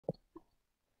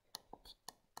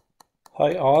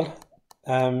Hi all.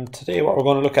 Today what we're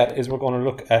going to look at is we're going to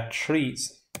look at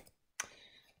trees.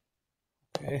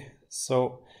 Okay,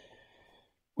 so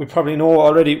we probably know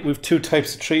already we've two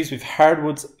types of trees. We've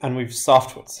hardwoods and we've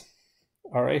softwoods.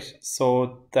 All right,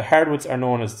 so the hardwoods are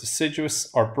known as deciduous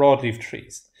or broadleaf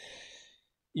trees.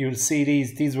 You'll see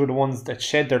these were the ones that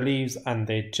shed their leaves and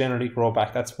they generally grow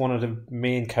back. That's one of the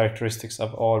main characteristics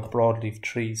of all broadleaf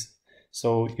trees.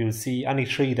 So you'll see any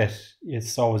tree that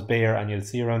is always bare, and you'll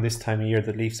see around this time of year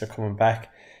the leaves are coming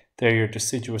back. They're your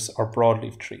deciduous or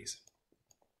broadleaf trees.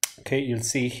 Okay, you'll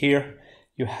see here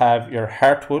you have your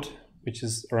heartwood, which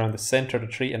is around the center of the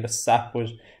tree, and the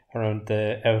sapwood around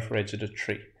the outer edge of the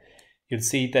tree. You'll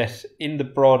see that in the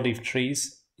broadleaf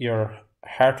trees, your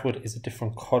heartwood is a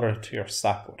different color to your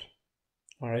sapwood.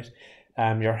 All right,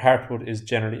 your heartwood is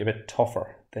generally a bit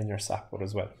tougher than your sapwood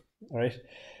as well. All right.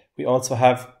 We also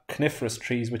have coniferous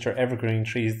trees, which are evergreen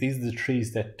trees. These are the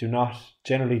trees that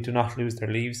generally do not lose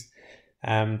their leaves.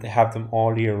 They have them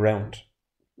all year round.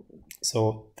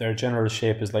 So their general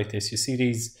shape is like this. You'd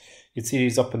see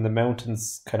these up in the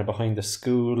mountains, kind of behind the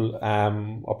school,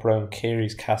 up around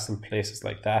Carey's Castle, places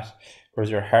like that. Whereas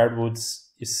your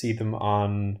hardwoods, you see them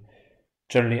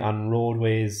generally on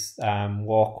roadways,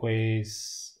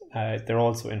 walkways. They're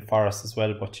also in forests as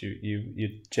well, but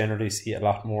you generally see a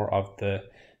lot more of the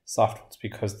softwoods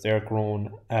because they're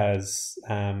grown as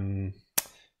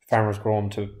farmers grow them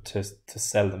to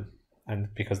sell them, and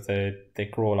because they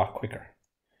grow a lot quicker.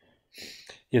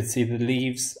 You'll see the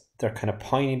leaves, they're kind of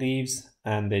piney leaves,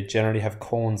 and they generally have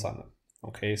cones on them.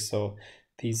 Okay, so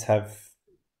these have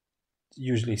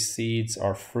usually seeds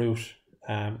or fruit,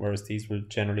 whereas these will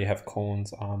generally have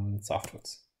cones on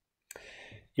softwoods.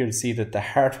 You'll see that the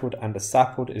heartwood and the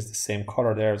sapwood is the same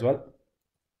color there as well.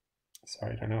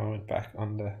 Sorry, I know I went back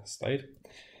on the slide.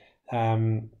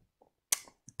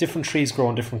 Different trees grow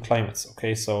in different climates.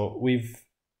 Okay, so we've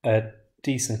a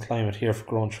decent climate here for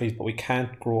growing trees, but we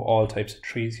can't grow all types of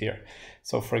trees here.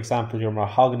 So for example, your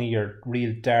mahogany, your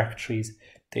real dark trees,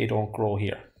 they don't grow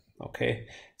here. Okay,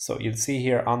 so you'll see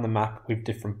here on the map we've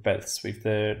different belts. We've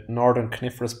the northern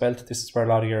coniferous belt. This is where a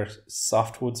lot of your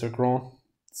softwoods are grown.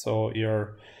 So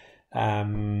your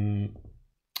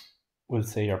we'll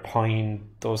say your pine,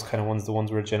 those kind of ones, the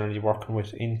ones we're generally working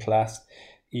with in class.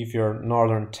 You've your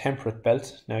northern temperate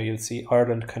belt. Now you'll see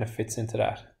Ireland kind of fits into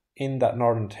that. In that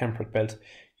northern temperate belt,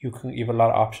 you have a lot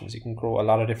of options. You can grow a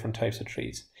lot of different types of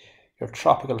trees. Your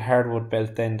tropical hardwood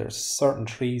belt, then there's certain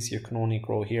trees you can only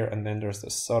grow here, and then there's the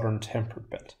southern temperate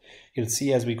belt. You'll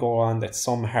see as we go on that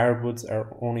some hardwoods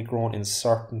are only grown in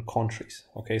certain countries.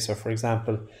 Okay, so for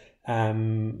example,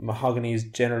 mahogany is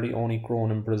generally only grown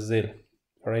in Brazil.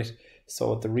 All right.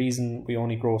 So the reason we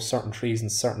only grow certain trees in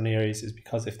certain areas is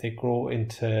because if they grow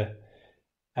into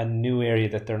a new area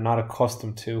that they're not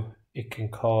accustomed to, it can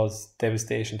cause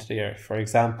devastation to the area. For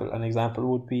example, an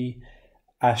example would be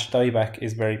ash dieback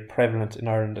is very prevalent in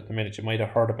Ireland at the minute. You might have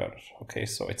heard about it. Okay,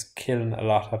 so it's killing a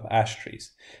lot of ash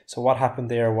trees. So what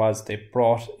happened there was they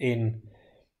brought in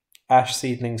ash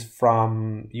seedlings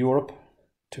from Europe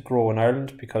to grow in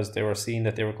Ireland because they were seeing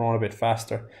that they were growing a bit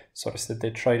faster. So they said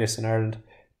they'd try this in Ireland,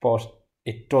 but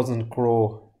it doesn't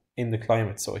grow in the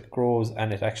climate. So it grows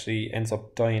and it actually ends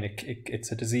up dying.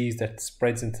 It's a disease that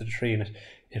spreads into the tree, and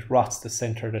it rots the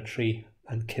center of the tree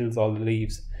and kills all the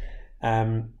leaves.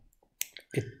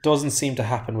 It doesn't seem to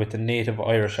happen with the native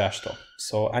Irish ash though.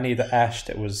 So any of the ash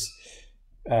that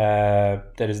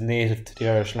is native to the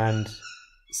Irish land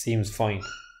seems fine,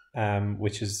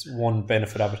 which is one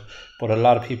benefit of it. But a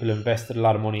lot of people invested a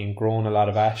lot of money in growing a lot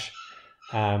of ash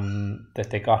that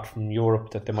they got from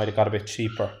Europe that they might have got a bit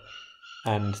cheaper,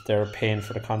 and they're paying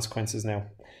for the consequences now.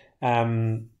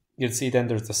 You'll see then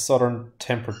there's the southern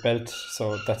temperate belt,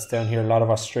 so that's down here, a lot of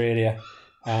Australia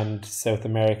and South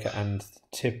America and the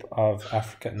tip of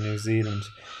Africa and New Zealand.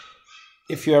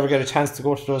 If you ever get a chance to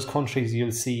go to those countries,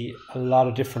 you'll see a lot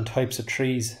of different types of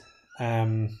trees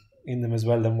in them as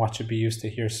well than what you'd be used to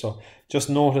here. So just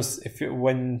notice if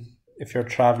you're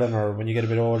traveling or when you get a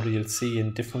bit older, you'll see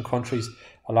in different countries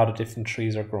a lot of different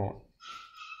trees are grown.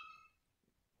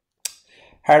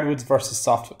 Hardwoods versus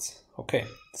softwoods. Okay,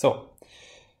 so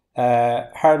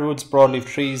hardwoods, broadleaf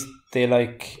trees,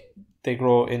 they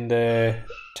grow in the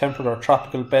temperate or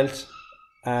tropical belt,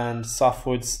 and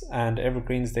softwoods and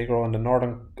evergreens, they grow in the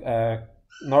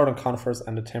northern conifers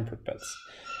and the temperate belts.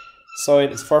 Soil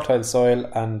is fertile soil,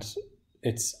 and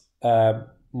it's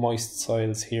moist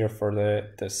soils here for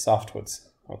the softwoods.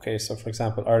 Okay, so for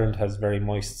example, Ireland has very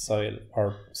moist soil,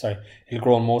 or sorry, it'll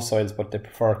grow in most soils, but they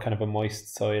prefer kind of a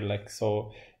moist soil. Like,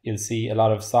 so you'll see a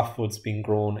lot of softwoods being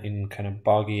grown in kind of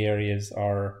boggy areas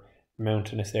or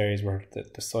mountainous areas where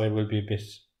the soil will be a bit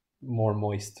more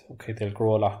moist. Okay, they'll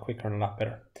grow a lot quicker and a lot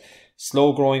better.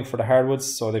 Slow growing for the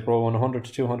hardwoods, so they grow 100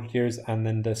 to 200 years, and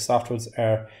then the softwoods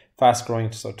are fast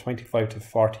growing, so 25 to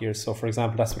 40 years. So for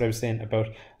example, that's what I was saying about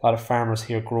a lot of farmers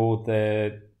here grow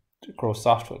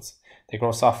softwoods. They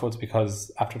grow softwoods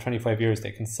because after 25 years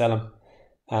they can sell them,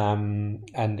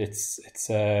 and it's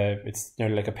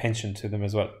nearly like a pension to them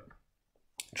as well.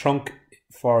 Trunk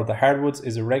for the hardwoods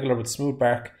is irregular with smooth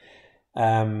bark,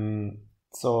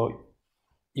 so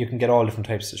you can get all different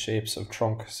types of shapes of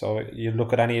trunk. So you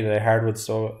look at any of the hardwoods.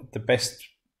 So the best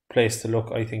place to look,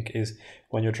 I think, is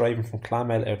when you're driving from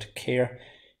Clonmel out to Cahir.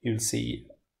 You'll see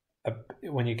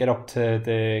when you get up to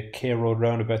the Cahir Road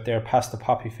roundabout there, past the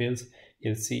poppy fields,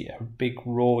 you'll see a big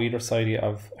row either side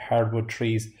of hardwood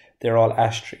trees. They're all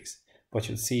ash trees, but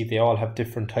you'll see they all have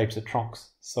different types of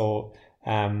trunks. So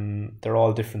they're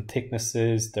all different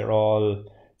thicknesses. The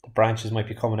branches might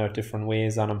be coming out different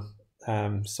ways on them.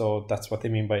 So that's what they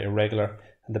mean by irregular,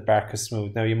 and the bark is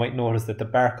smooth. Now you might notice that the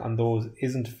bark on those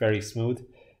isn't very smooth.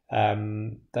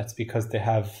 That's because they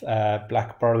have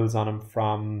black burls on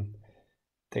them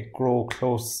they grow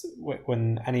close,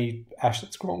 when any ash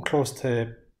that's grown close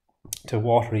to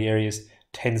watery areas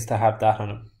tends to have that on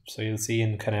them. So you'll see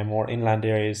in kind of more inland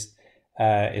areas,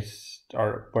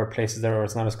 or where places there where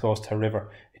it's not as close to a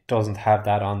river, it doesn't have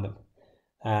that on them.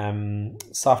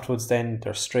 Softwoods then,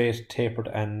 they're straight, tapered,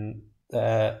 and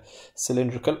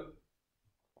cylindrical.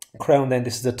 Crown then,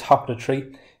 this is the top of the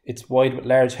tree. It's wide with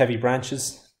large heavy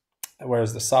branches,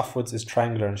 whereas the softwoods is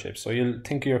triangular in shape. So you'll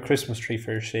think of your Christmas tree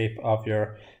for your shape of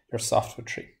your softwood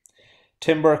tree.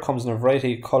 Timber comes in a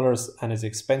variety of colours and is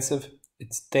expensive.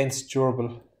 It's dense,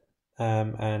 durable,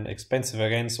 and expensive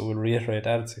again, so we'll reiterate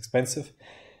that it's expensive.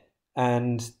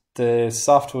 And the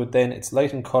softwood then, it's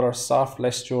light in colour, soft,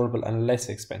 less durable, and less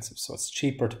expensive. So it's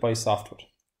cheaper to buy softwood,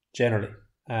 generally.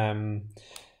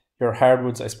 Your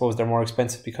hardwoods, I suppose, they're more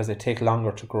expensive because they take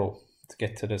longer to grow to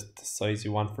get to the size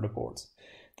you want for the boards.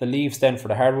 The leaves then for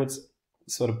the hardwoods,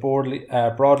 so the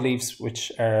broad leaves,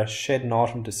 which are shed in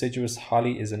autumn, deciduous.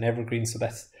 Holly is an evergreen, so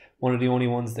that's one of the only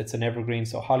ones that's an evergreen.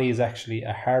 So holly is actually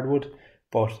a hardwood,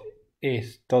 but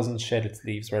it doesn't shed its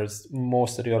leaves, whereas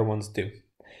most of the other ones do.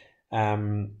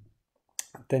 Then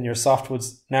your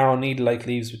softwoods, narrow needle-like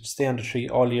leaves which stay on the tree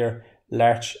all year.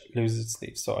 Larch loses its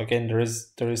leaves. So again, there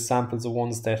is samples of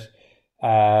ones that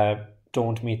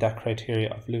don't meet that criteria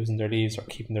of losing their leaves or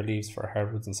keeping their leaves for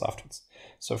hardwoods and softwoods.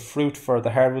 So fruit for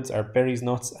the hardwoods are berries,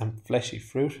 nuts, and fleshy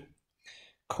fruit.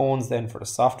 Cones then for the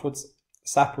softwoods.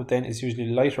 Sapwood then is usually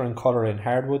lighter in colour in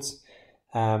hardwoods.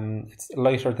 It's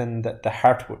lighter than the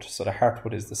heartwood. So the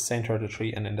heartwood is the centre of the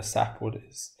tree, and then the sapwood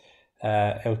is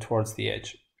out towards the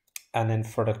edge. And then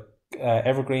for the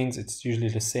evergreens, it's usually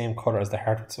the same colour as the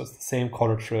heartwood, so it's the same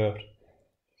colour throughout.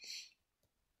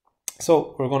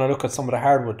 So we're going to look at some of the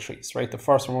hardwood trees, right? The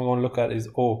first one we're going to look at is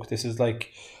oak. This is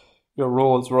like your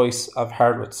Rolls Royce of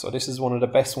hardwoods. So this is one of the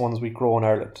best ones we grow in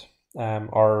Ireland,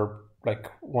 or like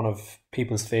one of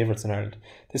people's favourites in Ireland.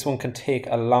 This one can take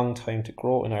a long time to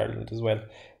grow in Ireland as well.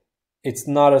 It's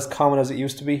not as common as it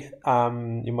used to be.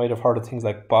 You might have heard of things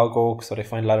like bog oak, so they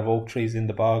find a lot of oak trees in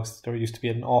the bogs. There used to be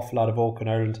an awful lot of oak in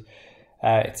Ireland.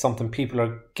 It's something people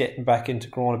are getting back into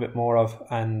growing a bit more of,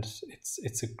 and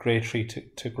it's a great tree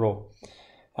to grow.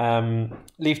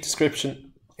 Leaf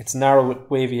description, it's narrow with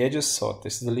wavy edges, so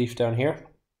this is the leaf down here.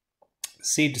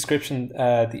 Seed description,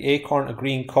 the acorn, a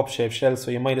green cup-shaped shell, so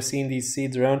you might have seen these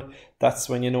seeds around. That's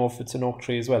when you know if it's an oak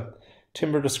tree as well.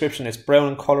 Timber description, it's brown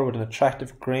in colour with an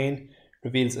attractive grain,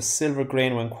 reveals a silver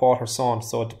grain when quarter sawn.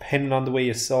 So depending on the way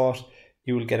you saw it,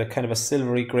 you will get a kind of a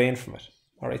silvery grain from it.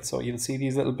 Alright, so you'll see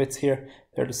these little bits here,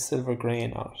 they're the silver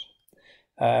grain on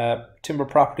it. Timber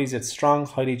properties, it's strong,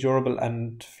 highly durable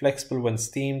and flexible when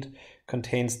steamed,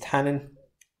 contains tannin,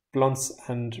 blunts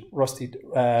and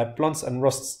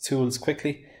rusts tools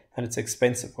quickly, and it's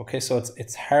expensive. Okay, so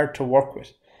it's hard to work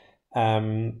with.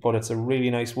 But it's a really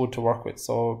nice wood to work with.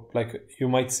 So like you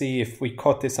might see if we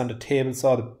cut this on the table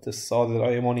saw, the saw that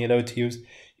I am only allowed to use,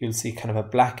 you'll see kind of a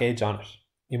black edge on it.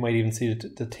 You might even see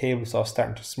the table saw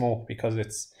starting to smoke because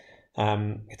it's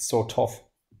so tough.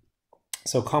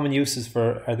 So common uses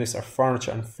for this are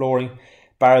furniture and flooring,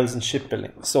 barrels and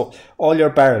shipbuilding. So all your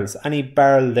barrels, any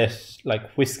barrel that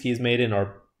like whiskey is made in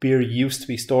or beer used to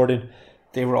be stored in,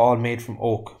 they were all made from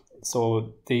oak.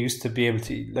 So they used to be able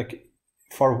to, like,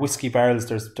 for whiskey barrels,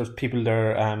 there's people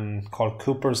there called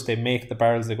coopers. They make the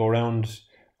barrels. They go around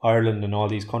Ireland and all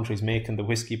these countries making the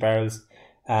whiskey barrels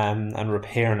and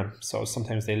repairing them. So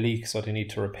sometimes they leak, so they need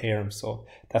to repair them. So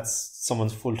that's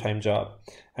someone's full-time job.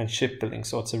 And shipbuilding,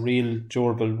 so it's a real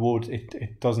durable wood.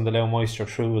 It doesn't allow moisture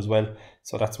through as well.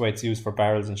 So that's why it's used for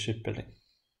barrels and shipbuilding.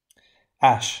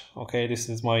 Ash. Okay, this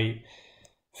is my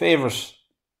favourite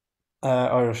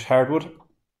Irish hardwood.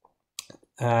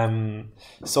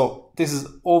 So this is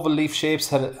oval leaf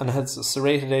shapes and has a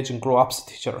serrated edge and grow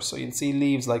opposite each other. So you'll see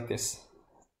leaves like this.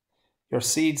 Your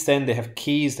seeds then, they have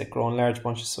keys that grow in large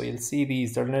bunches. So you'll see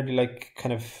these, they're nearly like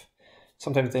kind of,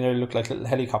 sometimes they nearly look like little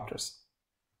helicopters.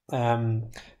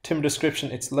 Timber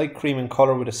description, it's light cream in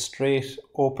colour with a straight,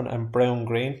 open and brown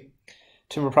grain.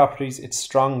 Timber properties, it's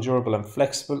strong, durable and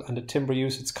flexible. And the timber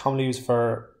use, it's commonly used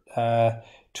for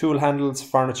tool handles,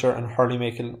 furniture and hurley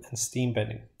making and steam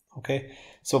bending. Okay,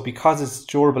 so because it's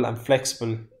durable and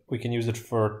flexible, we can use it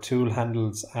for tool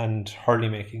handles and hurley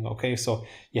making. Okay, so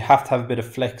you have to have a bit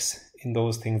of flex in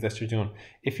those things that you're doing.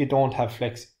 If you don't have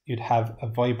flex, you'd have a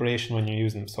vibration when you're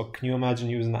using them. So can you imagine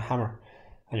using a hammer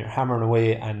and you're hammering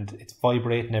away and it's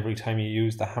vibrating every time you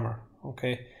use the hammer?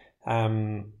 Okay,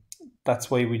 that's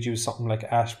why we'd use something like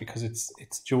ash, because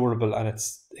it's durable and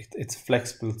it's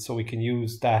flexible, so we can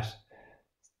use that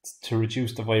to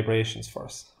reduce the vibrations for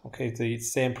us. Okay, the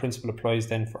same principle applies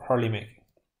then for hurley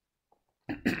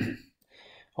making.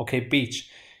 Okay, beech.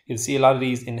 You'll see a lot of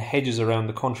these in hedges around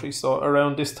the country. So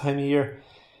around this time of year,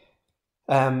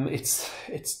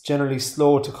 it's generally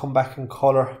slow to come back in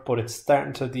colour, but it's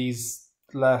starting to the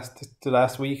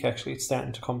last week actually, it's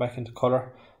starting to come back into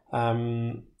colour.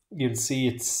 You'll see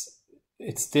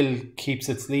it still keeps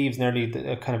its leaves nearly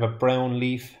a kind of a brown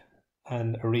leaf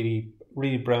and a really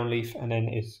brown leaf, and then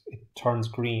it turns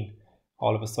green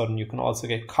all of a sudden. You can also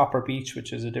get copper beech,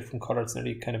 which is a different colour. It's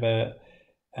nearly kind of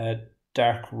a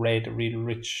dark red, a really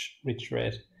rich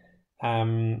red.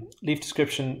 Leaf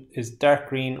description is dark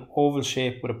green, oval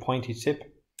shape with a pointy tip.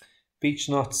 Beech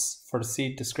nuts for the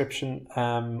seed description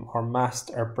or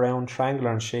mast are brown,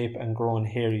 triangular in shape and grow in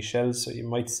hairy shells. So you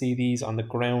might see these on the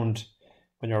ground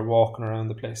when you're walking around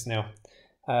the place now.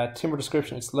 Timber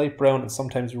description, it's light brown and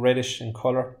sometimes reddish in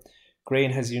colour.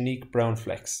 Grain has unique brown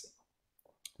flecks.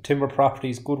 Timber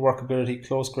properties, good workability,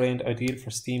 close grained, ideal for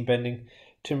steam bending.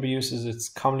 Timber uses, it's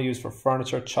commonly used for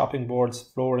furniture, chopping boards,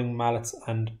 flooring, mallets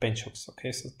and bench hooks.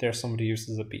 Okay, so there's some of the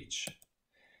uses of beech.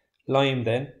 Lime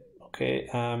then, okay,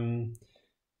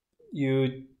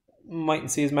 you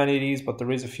mightn't see as many of these, but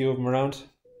there is a few of them around.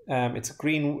 It's a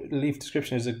green, leaf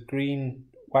description is a green,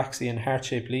 waxy and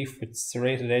heart-shaped leaf with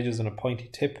serrated edges and a pointy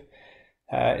tip.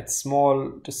 It's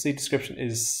small, the seed description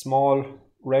is small,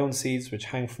 round seeds which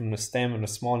hang from the stem and a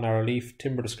small narrow leaf.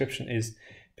 Timber description is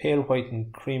pale white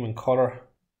and cream in colour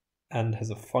and has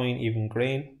a fine even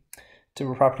grain.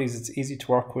 Timber properties, it's easy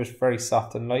to work with, very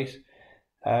soft and light.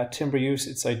 Timber use,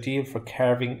 it's ideal for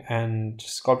carving and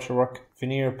sculpture work,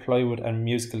 veneer, plywood and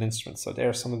musical instruments. So there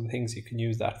are some of the things you can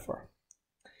use that for.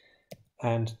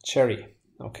 And cherry.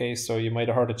 Okay, so you might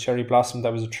have heard of cherry blossom.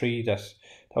 That was a tree that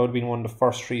would have been one of the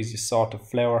first trees you saw to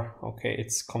flower. Okay,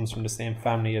 it comes from the same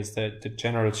family as the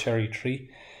general cherry tree.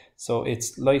 So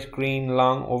it's light green,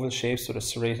 long oval shapes with a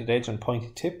serrated edge and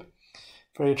pointy tip.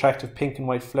 Very attractive pink and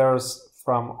white flowers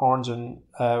forms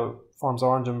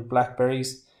orange and black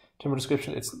berries. Timber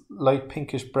description, it's light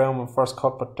pinkish brown when first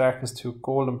cut but darkens to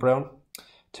golden brown.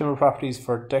 Timber properties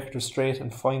for decorative, straight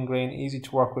and fine grain, easy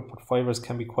to work with but fibres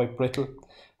can be quite brittle.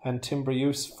 And timber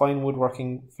use, fine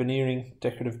woodworking, veneering,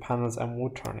 decorative panels and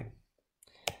wood turning.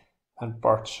 And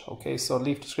birch. Okay, so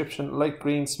leaf description, light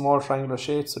green, small triangular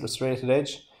shapes with a serrated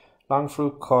edge. Long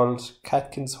fruit called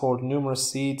catkins hold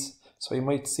numerous seeds. So you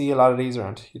might see a lot of these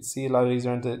around. You'd see a lot of these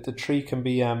around. The tree can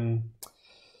be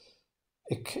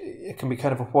it can be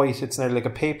kind of a white, it's nearly like a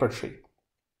paper tree.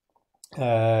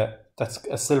 That's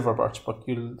a silver birch, but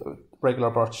regular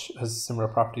birch has similar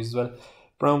properties as well.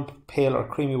 Brown, pale or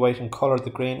creamy white in colour,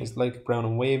 the grain is light brown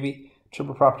and wavy.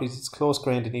 Timber properties, it's close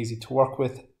grained and easy to work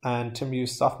with. And timber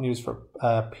use, often used for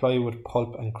plywood,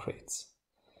 pulp and crates.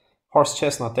 Horse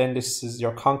chestnut then, this is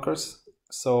your conkers.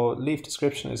 So leaf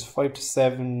description is 5 to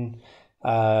 7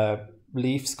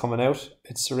 leaves coming out.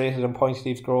 It's serrated and pointy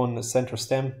leaves grow in the centre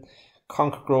stem.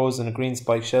 Conker grows in a green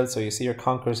spike shell, so you see your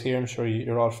conkers here. I'm sure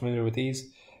you're all familiar with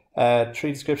these.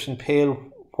 Tree description,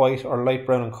 pale white or light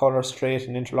brown in colour, straight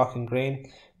and interlocking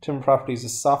grain. Timber properties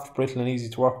is soft, brittle and easy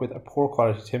to work with, a poor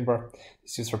quality timber.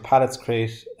 It's used for pallets,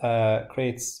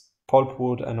 crates,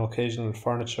 pulpwood and occasional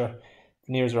furniture.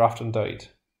 Veneers are often dyed.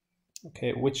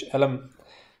 Okay, wych elm.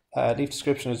 Leaf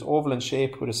description is oval in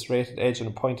shape with a serrated edge and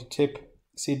a pointed tip.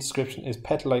 Seed description is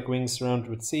petal-like wings surrounded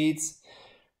with seeds.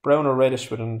 Brown or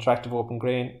reddish with an attractive open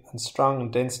grain, and strong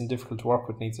and dense and difficult to work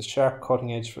with, needs a sharp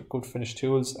cutting edge for good finished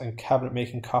tools and cabinet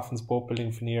making, coffins, boat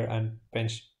building, veneer and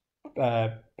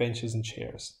benches and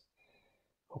chairs.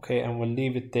 Okay, and we'll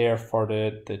leave it there for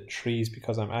the trees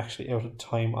because I'm actually out of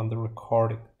time on the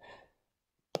recording.